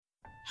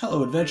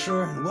Hello,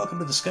 adventurer, and welcome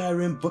to the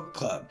Skyrim Book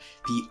Club,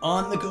 the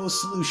on-the-go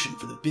solution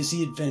for the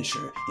busy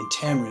adventurer in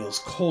Tamriel's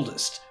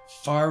coldest,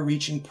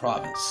 far-reaching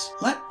province.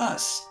 Let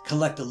us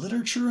collect the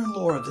literature and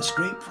lore of this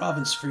great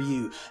province for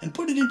you and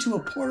put it into a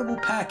portable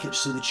package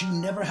so that you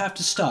never have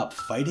to stop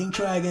fighting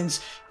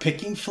dragons,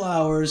 picking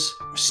flowers,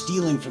 or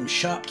stealing from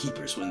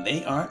shopkeepers when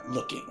they aren't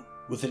looking.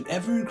 With an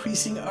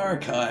ever-increasing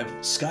archive,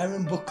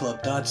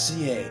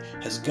 SkyrimBookClub.ca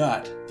has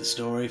got the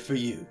story for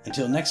you.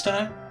 Until next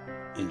time,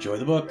 enjoy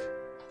the book.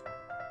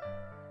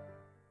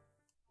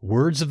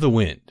 Words of the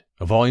Wind,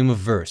 a volume of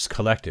verse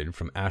collected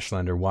from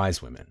Ashlander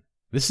Wisewomen.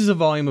 This is a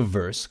volume of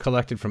verse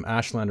collected from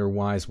Ashlander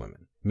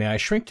Wisewomen. May I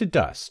Shrink to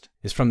Dust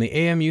is from the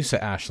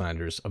Eamusa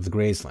Ashlanders of the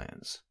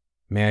Grayslands.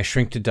 May I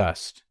shrink to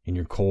dust in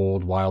your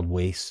cold, wild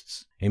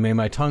wastes, and may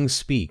my tongue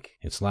speak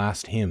its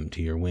last hymn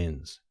to your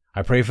winds.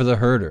 I pray for the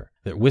herder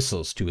that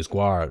whistles to his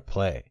guar at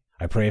play.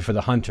 I pray for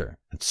the hunter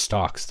that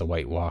stalks the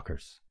white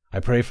walkers. I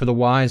pray for the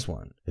wise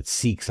one that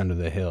seeks under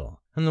the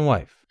hill, and the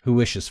wife who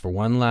wishes for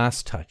one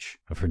last touch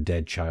of her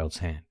dead child's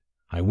hand.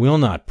 I will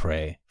not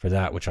pray for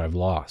that which I've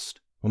lost,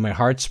 when my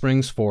heart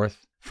springs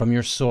forth from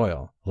your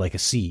soil like a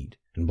seed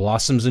and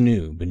blossoms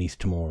anew beneath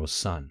tomorrow's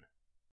sun.